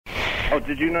Oh,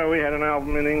 did you know we had an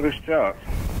album in English charts?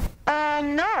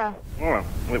 No. Well,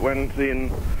 it went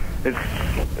in... It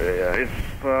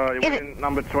went in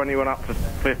number 20, went up to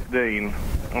 15,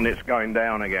 and it's going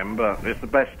down again, but it's the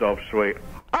best of suite.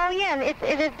 Oh, yeah. Is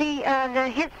it the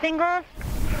hit singles?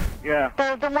 Yeah.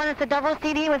 The one that's a double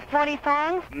CD with 40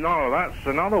 songs? No, that's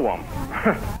another one.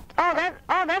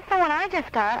 That's the one I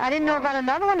just got. I didn't know about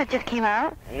another one that just came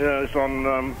out. Yeah, it's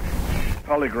on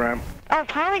Polygram. Oh,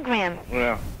 Polygram.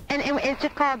 Yeah. And it's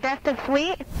just called Best of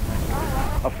Sweet?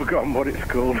 I've forgotten what it's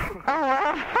called. Oh,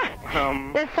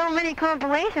 well. There's so many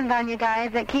compilations on you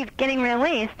guys that keep getting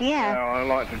released, yeah. Yeah, I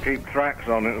like to keep tracks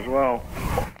on it as well.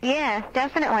 Yeah,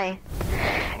 definitely.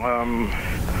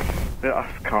 Yeah, I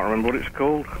can't remember what it's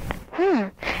called.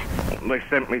 They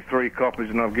sent me 3 copies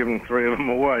and I've given 3 of them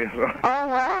away. So. Oh,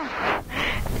 well.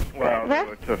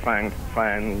 Well, to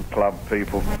fan club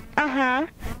people. Uh-huh,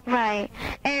 right.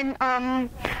 And,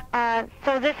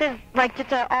 so this is like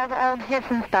just all the old hits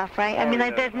and stuff, right? I mean,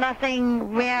 like, there's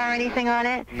nothing rare or anything on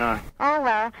it? No. Oh,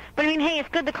 well. But, I mean, hey, it's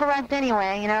good to collect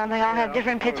anyway, you know? They all have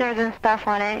different pictures and stuff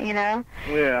on it, you know?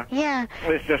 Yeah. Yeah.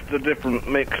 It's just a different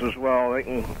mix as well. They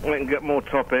can get more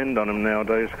top end on them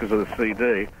nowadays because of the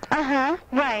CD. Uh-huh,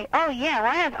 right. Oh, yeah.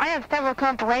 Well, I have several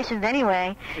compilations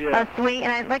anyway of Sweet.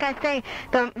 And like I say,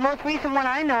 the most recent one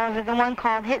I know of is the one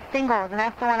called Hit Singles, and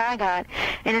that's the one I got.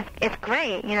 And it's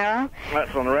great, you know?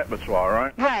 That's on the repertoire,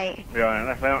 right? Right. Yeah, and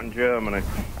that's out in Germany.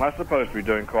 That's supposed to be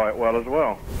doing quite well as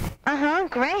well. Uh-huh,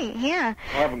 great, yeah.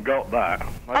 I haven't got that.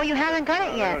 Oh, you haven't got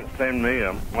it yet? They don't send me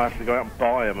them. I have to go out and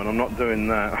buy them, and I'm not doing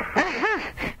that.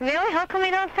 Really? How come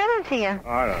they don't send them to you?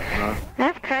 I don't know.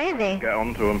 That's crazy. Get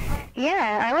onto them.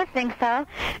 Yeah, I would think so.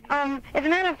 As a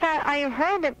matter of fact, I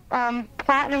heard that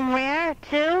Platinum Rare,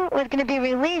 too, was going to be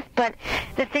released, but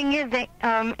the thing is that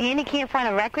Andy can't find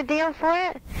a record deal for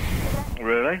it.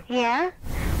 Really? Yeah.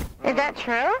 Is that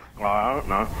true? Well, I don't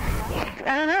know.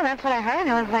 I don't know. That's what I heard.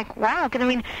 I was like, wow. Because, I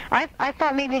mean, I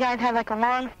thought maybe you guys had, like, a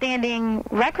long-standing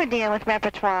record deal with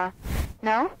Repertoire.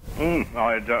 No?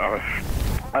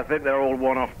 I think they're all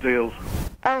one-off deals.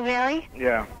 Oh, really?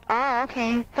 Yeah. Oh,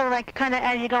 okay. So, like, kind of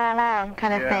as you go along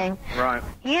kind of thing. Right.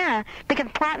 Yeah,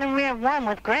 because Platinum Rare 1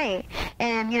 was great.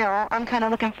 And, you know, I'm kind of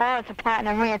looking forward to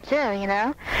Platinum Rare 2, you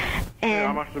know? And yeah,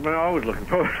 I must admit, I was looking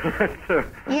forward to it, too.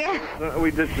 Yeah. We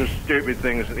did some stupid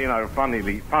things, you know, funny,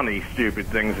 stupid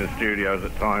things in studios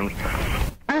at times.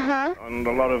 Uh-huh. And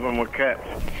a lot of them were kept.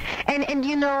 And do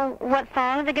you know what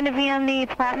songs are going to be on the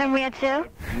Platinum Rare 2?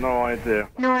 No idea.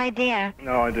 No idea.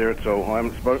 No idea at all. I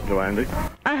haven't spoken to Andy.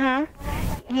 Uh-huh.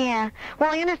 Yeah.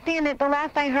 Well, I understand that the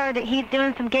last I heard that he's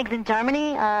doing some gigs in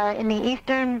Germany, in the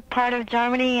eastern part of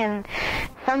Germany, and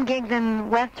some gigs in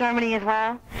West Germany as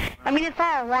well. I mean, it's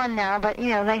all one now, but, you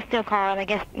know, they still call it, I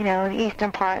guess, you know, the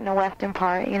eastern part and the western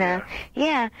part, you know.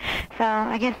 Yeah. So,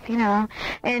 I guess, you know,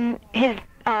 and his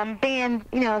band,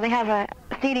 you know, they have a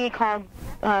CD called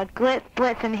Glitz,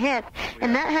 Blitz, and Hits,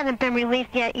 and that hasn't been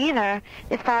released yet either,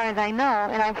 as far as I know,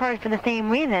 and I've heard for the same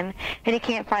reason, that he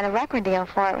can't find a record deal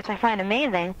for it, which I find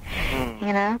amazing,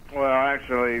 you know? Well,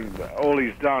 actually, all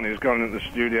he's done is gone into the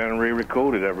studio and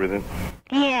re-recorded everything.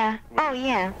 Yeah. Oh,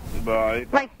 yeah.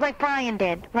 But like Brian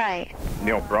did, right.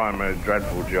 You know, Brian made a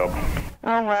dreadful job.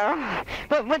 Oh, well.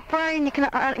 But with Brian, you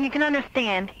can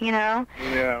understand, you know?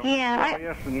 Yeah. Yeah. Well,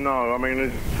 yes and no. I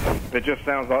mean, it just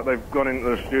sounds like they've gone into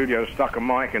the studio, stuck a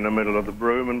mic in the middle of the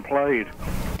room and played.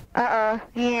 Uh-oh,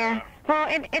 yeah. Well,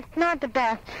 it's not the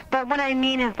best, but what I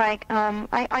mean is, like,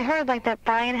 I heard, like, that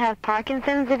Brian has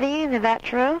Parkinson's disease. Is that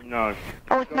true? No.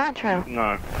 Oh, it's not true?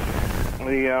 No.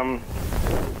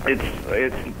 They've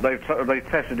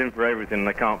tested him for everything.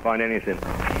 They can't find anything.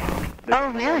 Oh,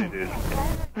 really?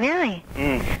 Really?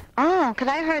 Oh, because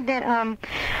I heard that,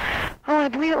 I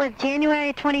believe it was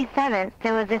January 27th,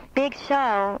 there was this big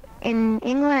show in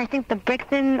England, I think the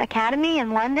Brixton Academy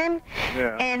in London,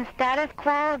 and Status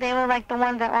Quo, they were like the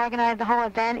ones that organized the whole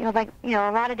event. It was like, you know,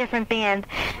 a lot of different bands,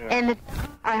 and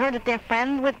I heard that they're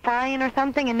friends with Brian or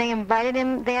something, and they invited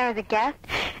him there as a guest,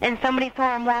 and somebody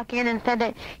saw him walk in and said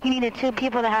that he needed 2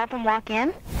 people to help him walk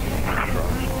in.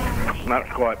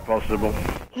 That's quite possible.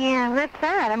 Yeah, that's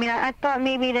sad. I mean, I thought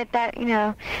maybe that, you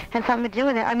know, had something to do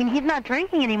with it. I mean, he's not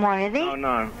drinking anymore, is he? Oh,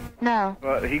 no. No.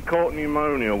 But he caught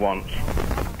pneumonia once.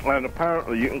 And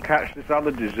apparently you can catch this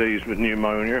other disease with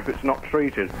pneumonia if it's not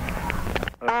treated. It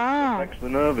affects the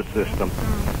nervous system.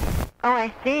 Oh,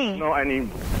 I see. Not any...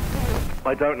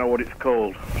 I don't know what it's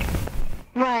called.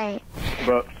 Right.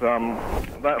 But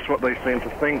that's what they seem to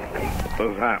think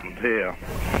has happened here.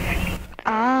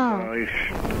 Oh.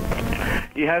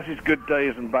 He has his good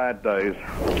days and bad days.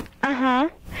 Uh-huh.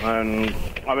 And,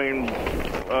 I mean,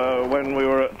 when we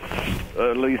were at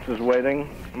Lisa's wedding,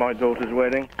 my daughter's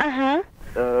wedding. Uh-huh.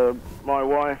 My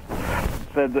wife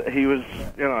said that he was,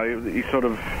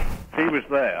 he was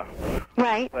there.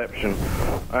 Right. Reception.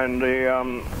 And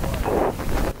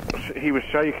he was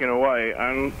shaking away,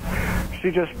 and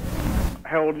she just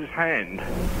held his hand,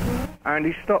 and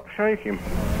he stopped shaking.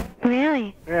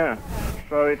 Really? Yeah.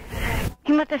 So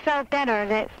he must have felt better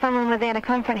that someone was there to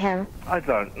comfort him. I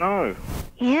don't know.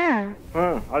 Yeah.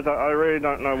 I really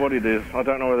don't know what it is. I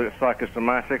don't know whether it's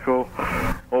psychosomatic or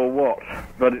what,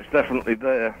 but it's definitely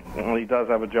there, and he does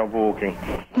have a job walking.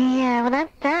 Yeah, well,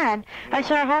 that's sad. I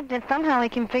sure hope that somehow we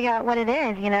can figure out what it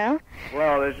is,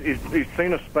 Well, he's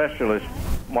seen a specialist,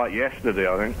 like yesterday,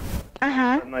 I think.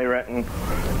 Uh-huh. And they reckon,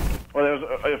 well, there was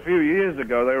a few years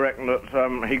ago, they reckoned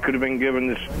that he could have been given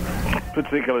this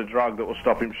particular drug that will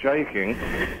stop him shaking,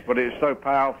 but it's so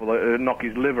powerful that it would knock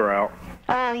his liver out.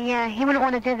 Oh, yeah, he wouldn't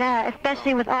want to do that,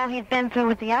 especially with all he's been through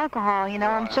with the alcohol,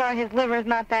 I'm sure his liver's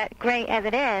not that great as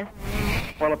it is.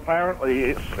 Well, apparently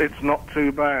it's not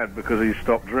too bad because he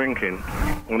stopped drinking,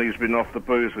 and he's been off the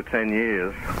booze for 10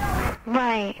 years.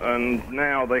 Right. And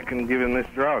now they can give him this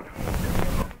drug.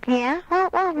 Yeah?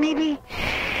 Well, maybe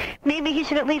he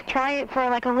should at least try it for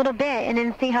like a little bit and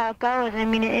then see how it goes. I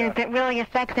mean, if it really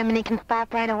affects him and he can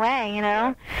stop right away,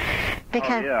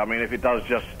 Because if it does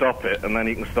just stop it and then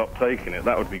he can stop taking it,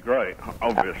 that would be great,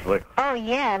 obviously. Oh,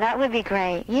 yeah, that would be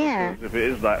great, yeah. Because if it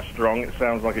is that strong, it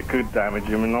sounds like it could damage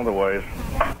him in other ways.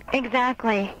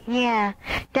 Exactly, yeah,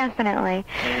 definitely.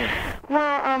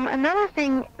 Well, another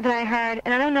thing that I heard,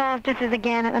 and I don't know if this is,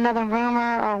 again, another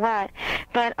rumor or what,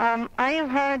 but I have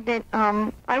heard that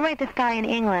I write this guy in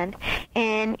England,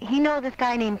 and he knows this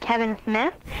guy named Kevin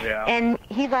Smith, and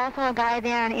he's also a guy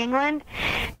there in England,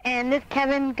 and this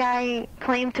Kevin guy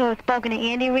claimed to have spoken to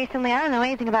Andy recently. I don't know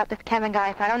anything about this Kevin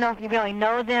guy, so I don't know if he really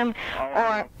knows him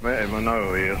or... Met him, I know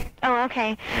who he is. Oh,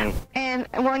 okay. And,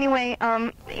 well, anyway,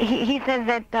 he said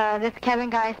that this Kevin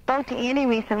guy spoke to Andy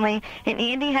recently, and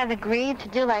Andy has agreed to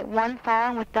do, like, one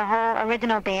song with the whole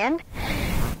original band.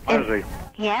 Has he?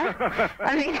 Yeah?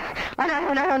 I mean, I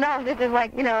don't know if this is,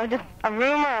 like, just a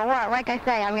rumor or what. Like I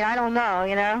say, I mean, I don't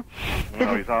know,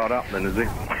 Well, he's hard up then, is he?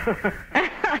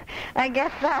 I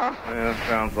guess so. Yeah,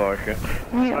 sounds like it.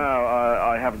 Yeah. No,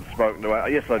 I haven't spoken to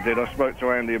Andy. Yes, I did. I spoke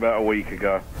to Andy about a week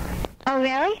ago. Oh,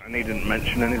 really? And he didn't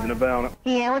mention anything about it.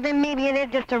 Yeah, well, then maybe it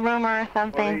is just a rumor or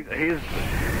something. Well,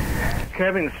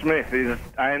 Kevin Smith is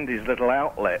Andy's little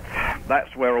outlet.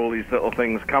 That's where all these little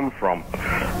things come from.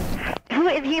 Who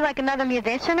is he, like another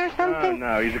musician or something?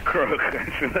 No, he's a crook,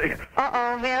 actually.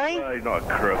 Uh-oh, really? Well, he's not a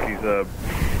crook.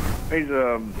 He's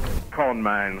a con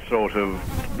man, sort of.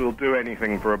 Will do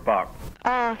anything for a buck.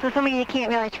 Oh, so somebody you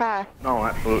can't really trust. No,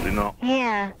 absolutely not.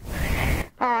 Yeah.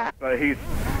 But he's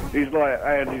like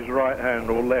Andy's right-hand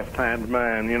or left-hand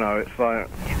man, It's like...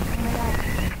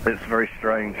 It's very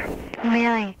strange.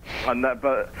 Really? And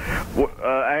but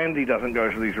Andy doesn't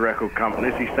go to these record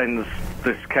companies. He sends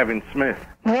this Kevin Smith.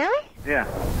 Really? Yeah.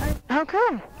 How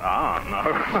come?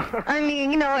 No. I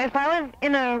mean, if I was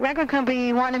in a record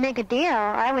company wanting to make a deal,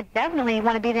 I would definitely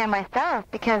want to be there myself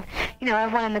because, I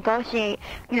want to negotiate,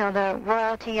 the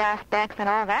royalty aspects and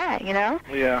all that,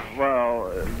 Yeah,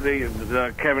 well,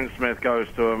 the Kevin Smith goes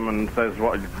to him and says,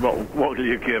 what will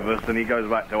you give us? And he goes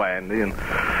back to Andy and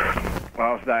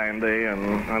asks Andy,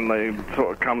 and they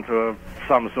sort of come to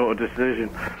some sort of decision.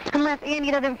 Unless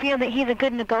Andy doesn't feel that he's a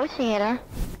good negotiator.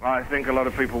 I think a lot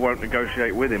of people won't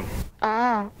negotiate with him.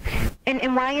 Oh.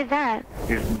 And why is that?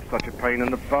 He's such a pain in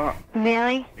the butt.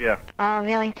 Really? Yeah. Oh,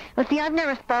 really? Well, see, I've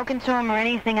never spoken to him or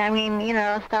anything. I mean,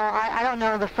 so I don't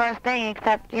know the first thing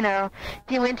except,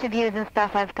 few interviews and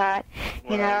stuff I've got,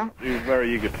 He's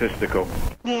very egotistical.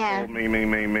 Yeah. All me,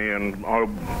 and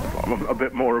a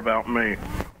bit more about me.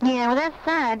 Yeah, well, that's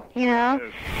sad, It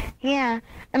is. Yeah.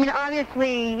 I mean,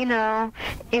 obviously,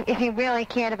 if he really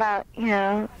cared about,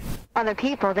 other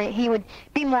people, that he would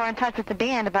be more in touch with the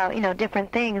band about, different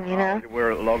things,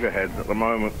 We're at loggerheads at the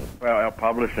moment about our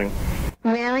publishing.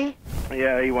 Really?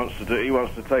 Yeah, he wants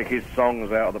to take his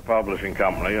songs out of the publishing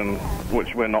company, and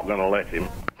which we're not going to let him.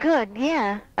 Good,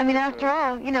 yeah. I mean, after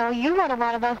all, you wrote a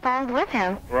lot of those songs with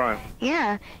him. Right.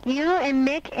 Yeah. You and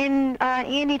Mick and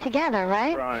Andy together,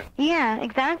 right? Right. Yeah,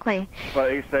 exactly.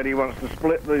 But he said he wants to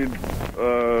split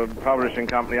the publishing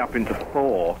company up into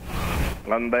 4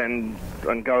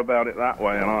 and go about it that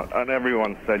way. And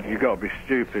everyone said, you got to be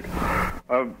stupid.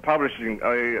 Publishing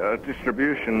a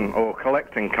distribution or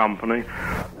collecting company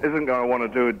isn't going to want to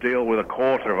do a deal with a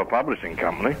quarter of a publishing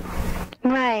company.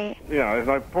 Right. There's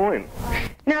no point.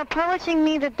 Now, publishing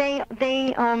means that they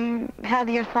have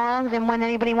your songs, and when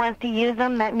anybody wants to use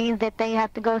them, that means that they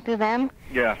have to go through them?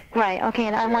 Yeah. Right, okay,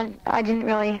 and I didn't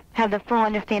really have the full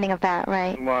understanding of that,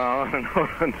 right? Well,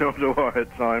 nor do I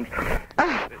at times.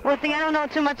 Well, see, I don't know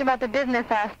too much about the business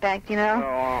aspect, you know?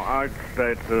 Well, I'd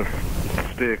say to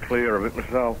steer clear of it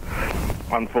myself,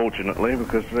 unfortunately,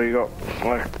 because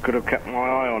I could have kept my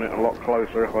eye on it a lot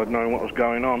closer if I'd known what was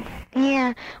going on.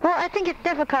 Yeah, well, I think it's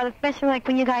difficult, especially like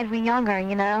when you guys were younger,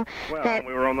 you know? Well,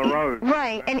 we were on the road.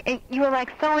 Right, and you were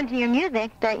like so into your music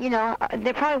that, you know,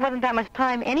 there probably wasn't that much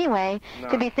time anyway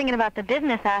to be thinking about the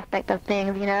business aspect of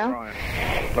things, you know? Right,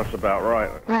 that's about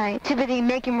right. Right, too busy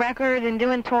making records and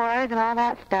doing tours and all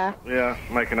that stuff. Yeah,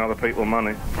 making other people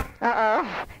money.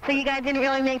 Uh-oh. So you guys didn't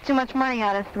really make too much money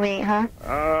out of Sweet, huh?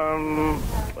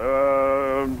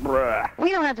 We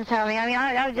don't have to tell me. I mean,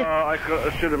 I was just... I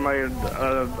should have made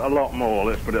a lot more,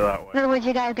 let's put it that way. In other words,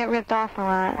 you guys got ripped off a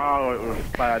lot. Oh, it was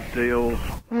bad deals.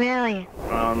 Really?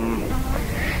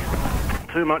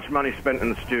 Too much money spent in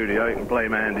the studio. You can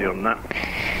blame Andy on that.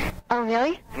 Oh,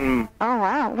 really? Mm. Oh,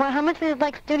 wow. Well, how much is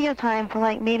like studio time for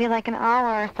like maybe like an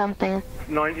hour or something?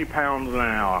 £90 an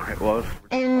hour it was.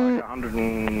 And... Like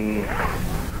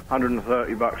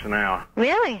 $130 an hour.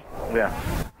 Really? Yeah.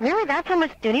 Really? That's how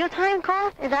much studio time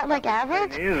costs? Is that like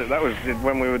average? Is it? That was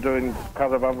when we were doing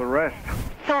Cut Above the Rest.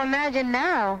 So imagine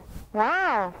now.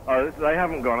 Wow. They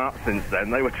haven't gone up since then.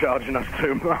 They were charging us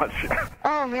too much.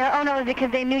 Oh, really? Oh, no, it was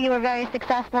because they knew you were very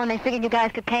successful and they figured you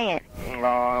guys could pay it.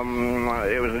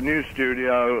 It was a new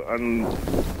studio and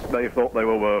they thought they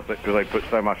were worth it because they put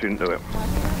so much into it.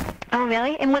 Oh,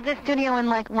 really? And was this studio in,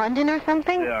 like, London or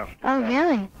something? Yeah. Oh,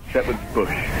 really? Shepherd's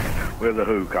Bush, where the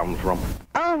Who comes from.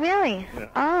 Oh, really? Yeah.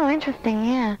 Oh, interesting,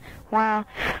 yeah. Wow.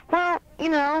 Well, you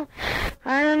know,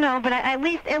 I don't know, but at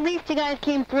least you guys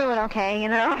came through it okay, you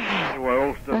know?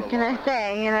 Well, still What can I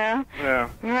say, you know? Yeah.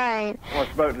 Right. Well, I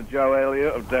spoke to Joe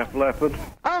Elliott of Def Leppard.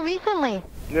 Oh, recently?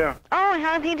 Yeah. Oh,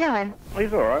 how's he doing?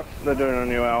 He's all right. They're doing a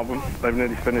new album. They've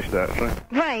nearly finished that, actually.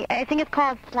 Right. I think it's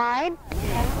called Slide.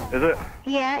 Is it?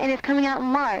 Yeah, and it's coming out in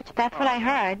March. That's what I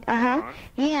heard. Uh-huh. Right.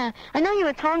 Yeah. I know you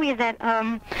had told me that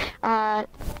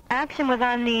Action was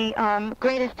on the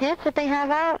greatest hits that they have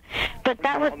out, but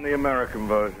that was... On the American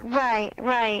version. Right,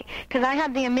 right. Because I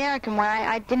had the American one.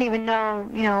 I didn't even know,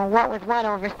 you know, what was what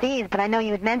overseas, but I know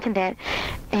you had mentioned it,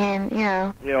 and, you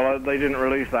know... Yeah, well, they didn't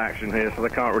release Action here, so they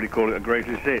can't really call it a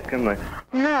greatest hit, can they?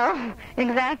 No,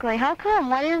 exactly. How come?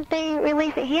 Why didn't they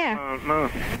release it here? No.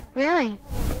 Really?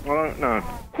 I don't know.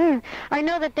 I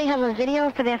know that they have a video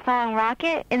for their song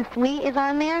Rocket, and Sweet is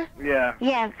on there. Yeah.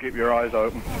 Yeah. Keep your eyes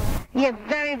open. Yeah,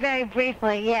 very, very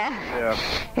briefly, yeah. Yeah.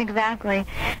 Exactly.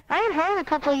 I had heard a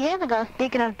couple of years ago,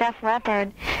 speaking of Def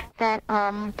Leppard, that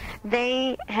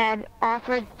they had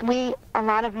offered Sweet a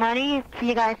lot of money for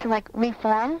you guys to, like,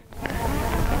 reform.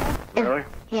 Really?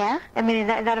 Yeah? I mean, is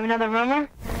that another rumor?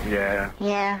 Yeah.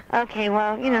 Yeah. Okay,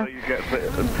 well, you know.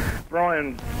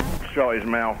 Brian shot his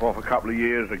mouth off a couple of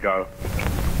years ago.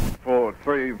 About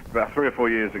 3 or 4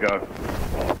 years ago.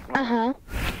 Uh-huh.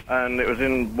 And it was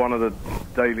in one of the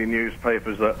daily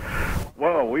newspapers that,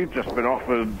 well, we've just been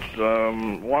offered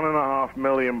 £1.5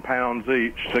 million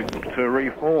each to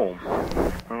reform.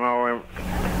 And I went,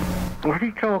 what are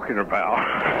you talking about?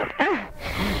 I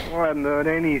hadn't heard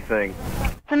anything.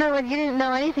 So in other words, you didn't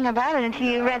know anything about it until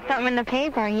you read something in the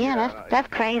paper. Yeah, that's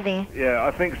crazy. Yeah,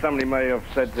 I think somebody may have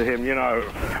said to him, you know,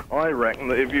 I reckon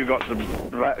that if you got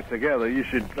back together, you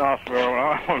should ask for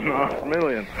 $1.5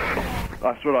 million.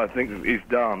 That's what I think he's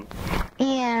done.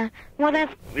 Yeah, well,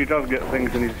 that's... He does get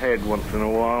things in his head once in a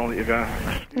while. You go...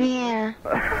 Yeah.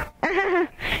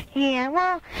 Yeah,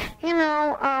 well, you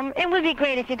know, it would be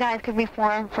great if you guys could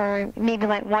reform for maybe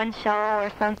like one show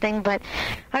or something, but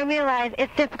I realize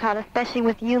it's difficult, especially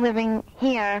with you living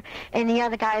here and the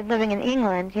other guys living in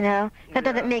England, you know? That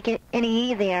doesn't make it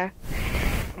any easier.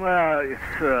 Well,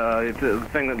 the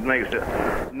thing that makes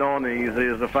it non-easy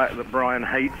is the fact that Brian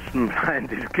hates and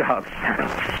his guts.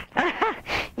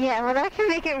 Yeah, well, that can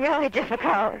make it really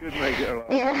difficult. Could make it a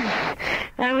lot. Yeah,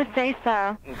 I would say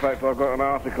so. In fact, I've got an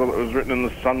article that was written in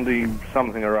the Sunday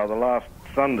something or other, last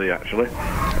Sunday, actually.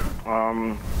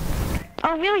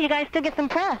 Oh, really? You guys still get some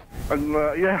press? And,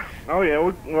 yeah. Oh, yeah,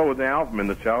 well, with the album in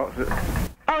the charts.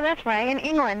 Oh, that's right. In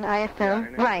England, I assume. Yeah, in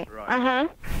England, right. Uh-huh.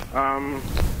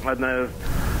 And there's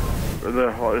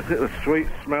what is it, the Sweet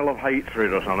Smell of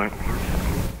Hatred or something.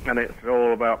 And it's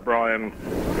all about Brian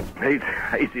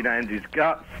hating Andy's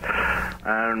guts.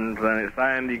 And then it's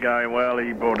Andy going, well,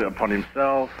 he brought it upon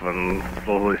himself, and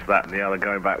all this, that, and the other,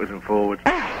 going backwards and forwards.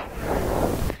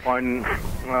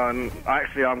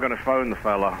 Actually, I'm going to phone the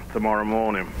fella tomorrow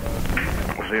morning.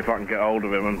 see if I can get hold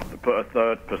of him and put a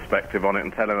third perspective on it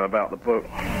and tell him about the book.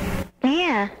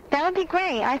 Yeah, that would be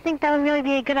great. I think that would really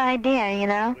be a good idea, you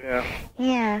know? Yeah.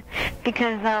 Yeah,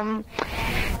 because,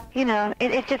 you know,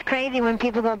 it's just crazy when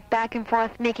people go back and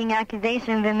forth making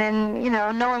accusations and then, you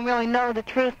know, no one really knows the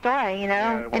true story, you know?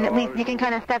 Yeah, well, and at least you can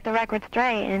kind of set the record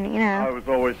straight and, you know. I was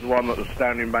always the one that was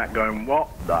standing back going, what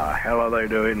the hell are they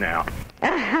doing now?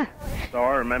 So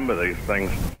I remember these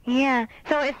things. Yeah,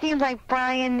 so it seems like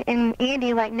Brian and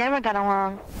Andy, like, never got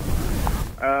along.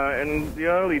 In the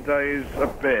early days, a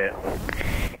bit.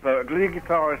 But lead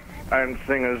guitarists and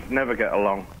singers never get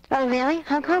along. Oh, really?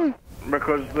 How come?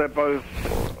 Because they're both,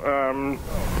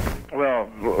 well,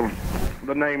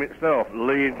 the name itself,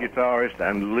 lead guitarist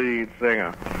and lead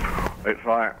singer. It's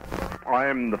like, I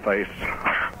am the face.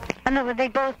 I know, but they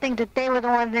both think that they were the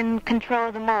ones in control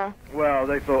of them all. Well,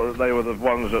 they thought that they were the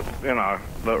ones that, you know,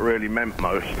 that really meant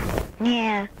most.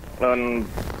 Yeah. And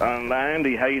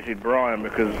Andy hated Brian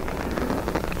because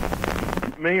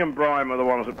me and Brian were the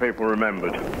ones that people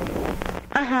remembered.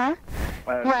 Uh-huh.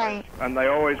 Right. And they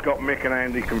always got Mick and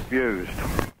Andy confused.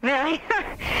 Really?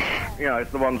 You know,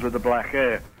 it's the ones with the black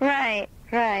hair. Right,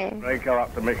 right. They go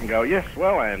up to Mick and go, yes,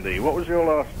 well, Andy, what was your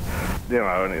last... You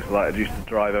know, and it's like it used to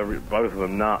drive both of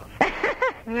them nuts.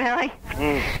 Really?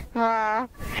 Mm. Well,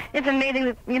 it's amazing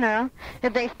that, you know,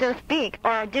 that they still speak,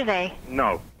 or do they?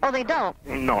 No. Oh, they don't?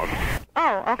 No.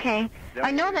 Oh, okay. Yep.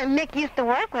 I know that Mick used to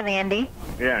work with Andy.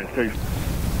 Yeah,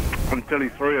 until he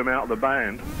threw him out of the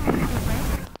band.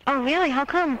 Oh, really? How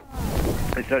come?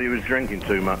 He said he was drinking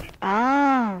too much.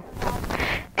 Oh.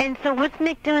 And so what's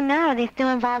Mick doing now? Are they still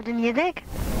involved in music?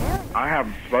 I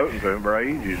haven't spoken to him for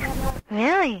ages.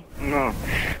 Really? No.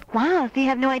 Wow, so you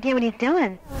have no idea what he's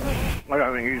doing? I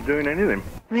don't think he's doing anything.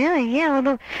 Really? Yeah,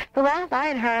 well, the last I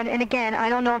had heard, and again, I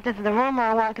don't know if this is a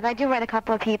rumor or what, because I do read a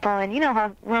couple of people, and you know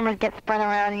how rumors get spread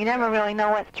around, and you never really know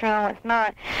what's true and what's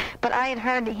not. But I had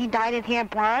heard that he dyed his hair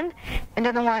blonde and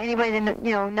doesn't want anybody to,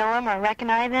 you know him or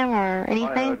recognize him or anything.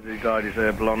 I heard he dyed his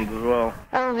hair blonde as well.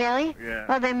 Oh, really? Yeah.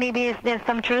 Well, then maybe there's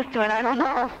some truth to it. I don't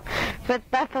know. But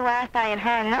that's the last I had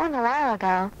heard, and that was a while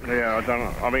ago. Yeah, I don't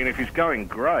know. I mean, if he's going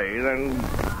grey, then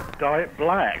dye it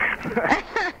black.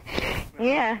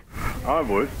 Yeah. I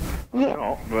would. Yeah.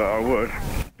 Not, but I would.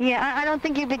 Yeah, I don't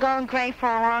think you'd be going grey for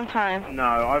a long time. No,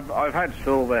 I've had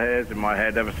silver hairs in my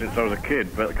head ever since I was a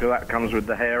kid, but because that comes with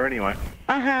the hair anyway.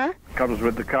 Uh-huh. Comes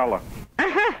with the colour.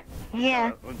 Uh-huh.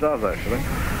 Yeah. It does, actually.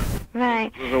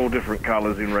 Right. There's all different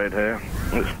colours in red hair.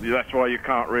 That's why you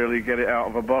can't really get it out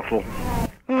of a bottle.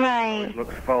 Right. It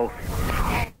looks false.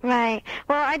 Right.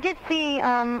 Well, I did see,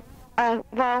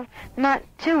 well, not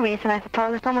too recent, I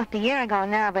suppose. It's almost a year ago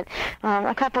now, but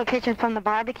a couple of pictures from the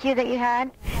barbecue that you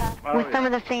had with some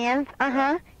of the fans.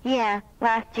 Uh-huh. Yeah,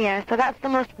 last year. So that's the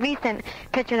most recent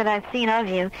picture that I've seen of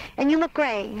you. And you look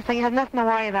great, so you have nothing to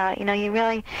worry about. You know, you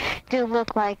really do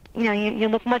look like, you know, you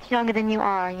look much younger than you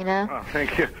are, you know? Oh,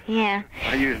 thank you. Yeah.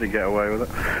 I usually get away with it.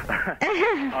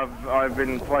 I've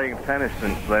been playing tennis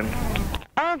since then.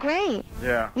 Oh, great.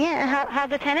 Yeah. Yeah, how's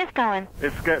the tennis going?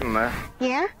 It's getting there.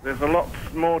 Yeah? There's a lot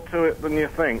more to it than you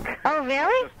think. Oh,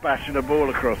 really? Just bashing a ball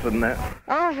across the net.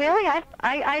 Oh, really?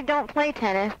 I don't play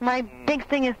tennis. My big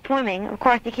thing is swimming. Of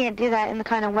course, you can't do that in the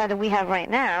kind of weather we have right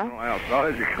now. Not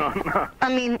outside, you can't. No.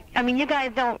 I mean, you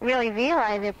guys don't really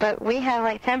realize it, but we have,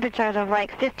 like, temperatures of,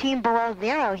 like, 15 below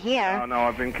zero here. Oh, no,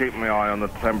 I've been keeping my eye on the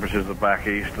temperatures of back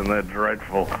east, and they're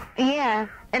dreadful. Yeah.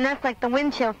 And that's like the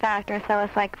wind chill factor, so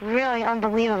it's like really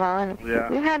unbelievable. And yeah.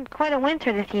 We've had quite a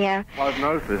winter this year. I've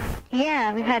noticed.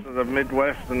 Yeah, we've had... The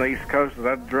Midwest and the East Coast have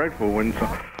had dreadful winter.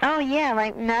 Oh, yeah,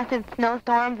 like massive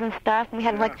snowstorms and stuff. We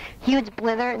had like huge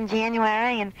blizzard in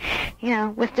January, and, you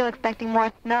know, we're still expecting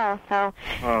more snow, so...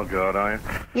 Oh, God, are you?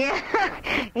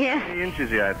 Yeah, yeah. How many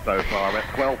inches you had so far?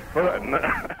 About 12 foot, isn't it?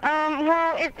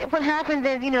 Well, what happens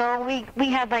is, you know, we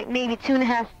had like maybe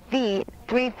 2.5 feet,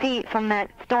 3 feet from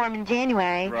that storm in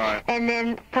January. Right. And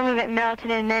then some of it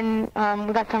melted, and then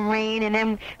we got some rain, and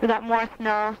then we got more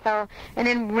snow, so, and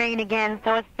then rain again.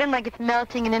 So it's been like it's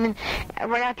melting, and then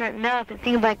right after it melts, it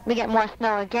seems like we get more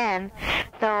snow again.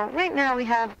 So right now we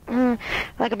have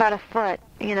like about a foot,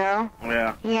 you know?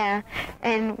 Yeah. Yeah.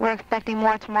 And we're expecting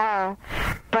more tomorrow.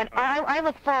 But I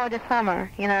look forward to summer,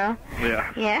 you know?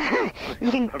 Yeah. Yeah.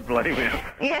 You can, I blame you.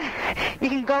 yeah. You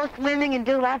can go swimming and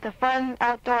do lots of fun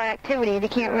outdoor activities. You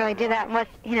can't really do that much,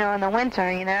 you know, in the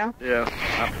winter, you know? Yeah,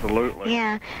 absolutely.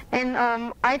 Yeah. And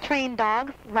I train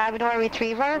dogs, Labrador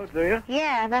retrievers. Oh, do you?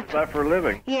 Yeah, that's... Is that for a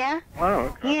living? Yeah. Oh,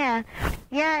 okay. Yeah.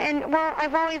 Yeah, and, well,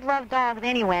 I've always loved dogs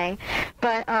anyway.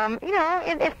 But, you know,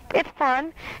 it's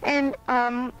fun. And,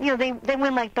 you know, they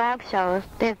win, like, dog shows.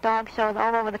 There's dog shows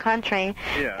all over the country.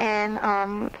 Yeah.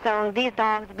 And, so these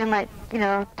dogs have been, like, you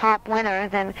know, top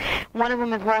winners. And one of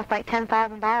them is worth, like,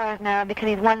 $10,000 now because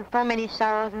he's won so many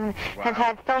shows and has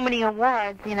had so many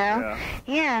awards, you know?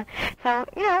 Yeah. So,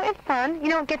 you know, it's fun. You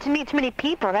don't get to meet too many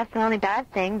people. That's the only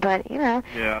bad thing. But, you know,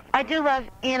 I do love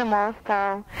animals,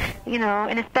 so, you know,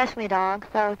 and especially dogs.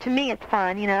 So to me, it's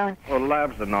fun, you know. Well,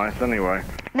 labs are nice anyway.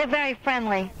 They're very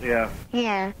friendly. Yeah.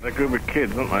 Yeah. They're good with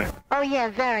kids, aren't they? Oh, yeah,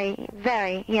 very,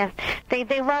 very, yes.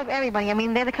 They love everybody. I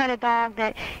mean, they're the kind of dog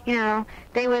that, you know,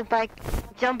 they would, like,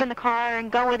 jump in the car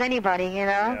and go with anybody, you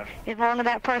know, as long as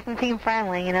that person seemed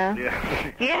friendly, you know.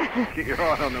 Yeah. Yeah. Keep your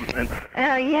eye on them then.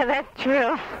 Oh, yeah, that's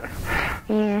true.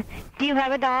 Yeah. Do you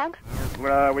have a dog?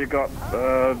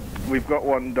 We've got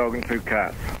one dog and 2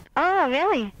 cats. Oh,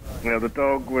 really? Yeah, the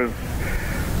dog was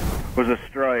a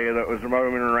stray that was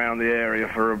roaming around the area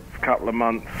for a couple of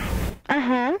months.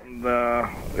 Uh-huh. And,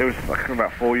 it was like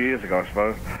about 4 years ago, I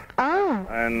suppose. Oh.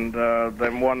 And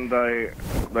then one day,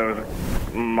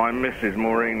 my missus,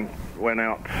 Maureen, went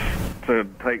out to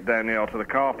take Danielle to the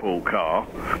carpool car,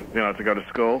 you know, to go to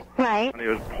school. Right. And it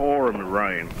was pouring with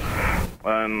rain.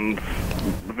 And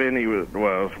Vinny,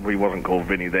 well, he wasn't called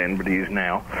Vinny then, but he is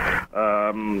now,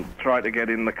 tried to get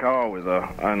in the car with her.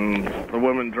 And the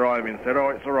woman driving said, "Oh,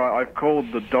 it's all right, I've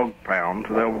called the dog pound.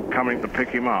 They're coming to pick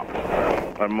him up."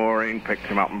 And Maureen picked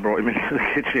him up and brought him into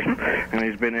the kitchen, and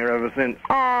he's been here ever since.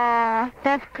 Aw,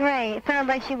 that's great. It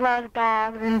sounded like she loves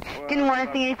dogs and didn't want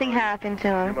to see anything happen to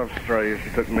him. She loves strays.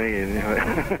 She took me in, you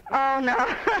know. Oh, no.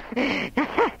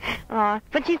 Aw,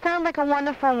 but she sounds like a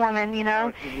wonderful woman, you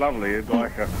know. Oh, she's lovely. You'd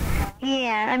like her.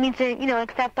 Yeah, I mean, to, you know,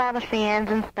 accept all the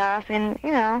fans and stuff, and,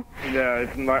 you know. Yeah,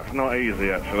 that's not easy,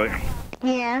 actually.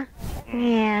 Yeah,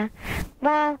 yeah.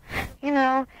 Well, you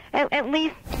know, at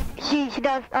least she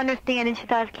does understand and she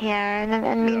does care. And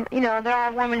I mean, you know, there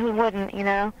are women who wouldn't, you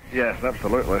know. Yes,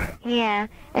 absolutely. Yeah,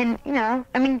 and, you know,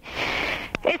 I mean,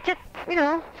 it's just, you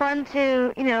know, fun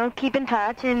to, you know, keep in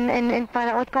touch and find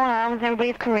out what's going on with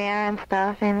everybody's career and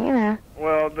stuff, and, you know.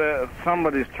 Well,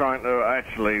 somebody's trying to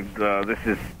actually, this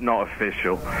is not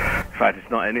official. In fact,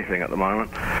 it's not anything at the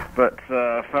moment. But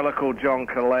a fella called John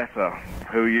Coletta,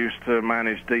 who used to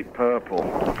manage Deep Purple,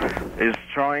 is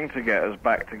trying to get us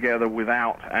back together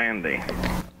without Andy.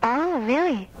 Oh,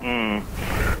 really?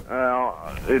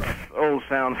 It all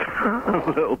sounds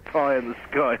a little pie in the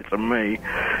sky to me,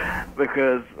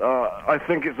 because I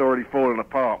think it's already fallen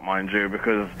apart, mind you,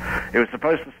 because it was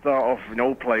supposed to start off in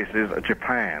all places at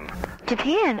Japan.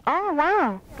 Japan? Oh,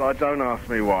 wow. But don't ask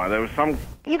me why. There was some...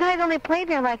 You guys only played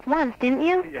there like once, didn't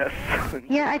you? Yes.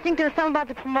 Yeah, I think there was something about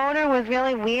the promoter was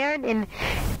really weird, and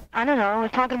I don't know,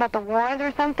 was talking about the wars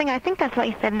or something. I think that's what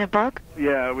you said in the book.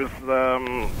 Yeah, it was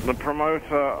the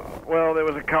promoter. Well, there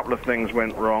was a couple of things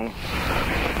went wrong.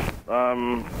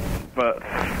 But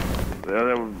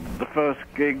the first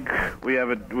gig we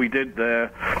did there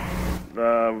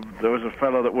was a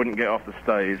fellow that wouldn't get off the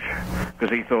stage because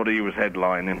he thought he was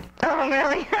headlining. Oh,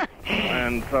 really?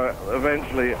 And so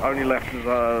eventually only left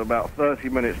us about 30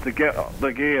 minutes to get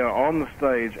the gear on the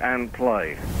stage and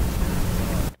play.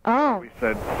 Oh. We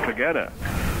said, forget it.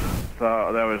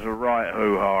 So there was a right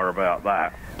hoo-ha about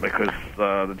that, because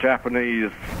the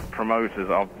Japanese promoters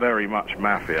are very much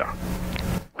mafia.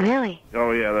 Really?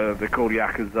 Oh yeah, they're called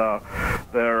Yakuza.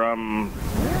 They're and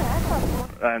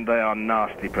they are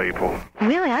nasty people.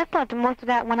 Really? I thought that most of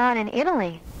that went on in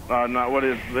Italy. No, what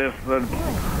is this?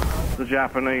 The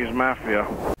Japanese mafia.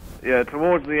 Yeah,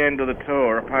 towards the end of the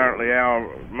tour, apparently our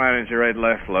manager, Ed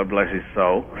Leffler, bless his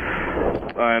soul,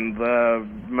 and the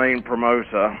main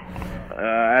promoter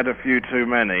had a few too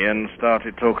many and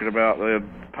started talking about the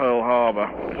Pearl Harbor.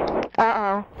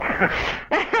 Uh-oh.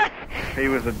 He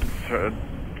was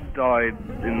died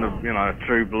in the, you know,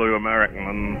 true blue American.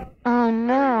 And oh,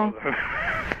 no.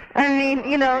 I mean,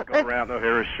 you know... Got around to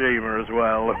Hiroshima as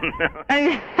well.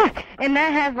 And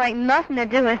that has, like, nothing to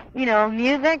do with, you know,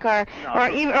 music or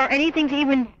anything to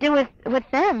even do with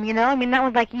them, you know? I mean, that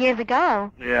was, like, years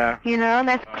ago. Yeah. You know,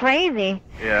 that's crazy.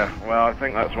 Yeah, well, I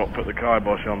think that's what put the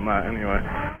kibosh on that, anyway.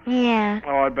 Yeah.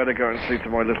 Oh, I'd better go and see to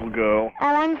my little girl.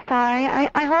 Oh, I'm sorry.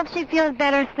 I hope she feels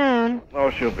better soon. Oh,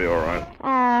 she'll be all right.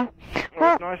 Oh.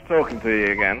 Well, it's nice talking to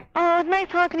you again. Oh, it's nice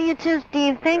talking to you too,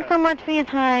 Steve. Thanks so much for your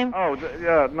time. Oh,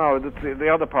 the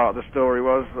other part of the story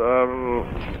was,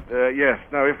 yes,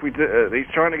 no, if we did, he's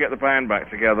trying to get the band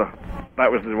back together.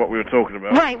 That was what we were talking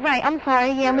about. Right, I'm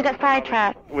sorry. Yeah, we got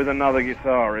sidetracked. With another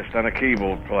guitarist and a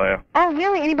keyboard player. Oh,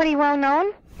 really? Anybody well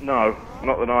known? No,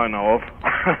 not that I know of.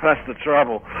 That's the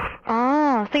trouble.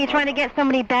 Oh, so you're trying to get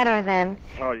somebody better then?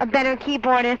 Oh, a better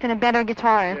keyboardist and a better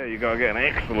guitarist? Yeah, you got to get an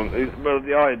excellent... Well,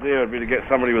 the idea would be to get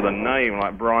somebody with a name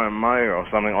like Brian May or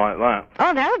something like that.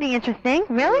 Oh, that would be interesting.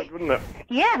 Really? Wouldn't it?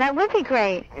 Yeah, that would be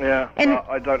great. Yeah, and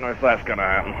I don't know if that's going to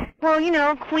happen. Well, you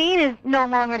know, Queen is no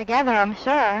longer together, I'm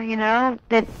sure, you know.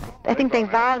 That I think they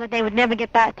vowed that they would never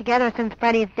get back together since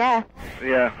Freddie's death.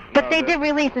 Yeah. But they did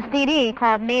release a CD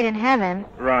called Made in Heaven.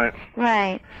 Right.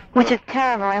 Right. Which is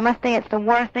terrible. I must say it's the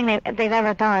worst thing they've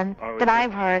ever done that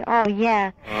I've heard. Oh,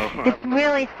 yeah. Oh. It's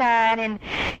really sad, and,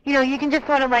 you know, you can just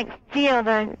sort of, like, feel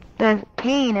the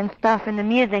pain and stuff in the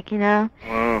music, you know?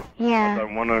 Oh. Yeah. I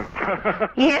don't want to.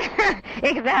 Yeah,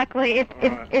 exactly.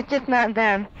 It's just not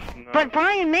them. No. But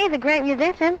Brian May's a great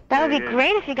musician. That would be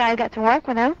great if you guys got to work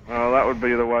with him. Well, that would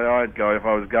be the way I'd go if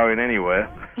I was going anywhere.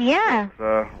 Yeah.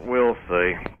 So, we'll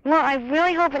see. Well, I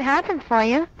really hope it happens for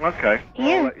you. Okay. Yeah.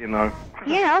 I'll let you know.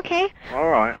 Yeah, okay. All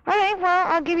right. All right, well,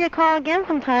 I'll give you a call again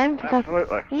sometime.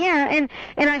 Absolutely. Yeah, and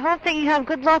I hope that you have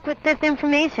good luck with this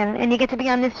information and you get to be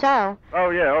on this show.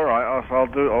 Oh, yeah, all right.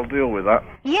 I'll deal with that.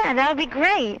 Yeah, that would be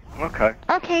great. Okay.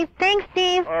 Okay, thanks,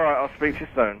 Steve. All right, I'll speak to you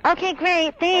soon. Okay,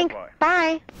 great. Thanks.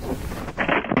 Bye-bye.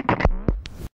 Bye.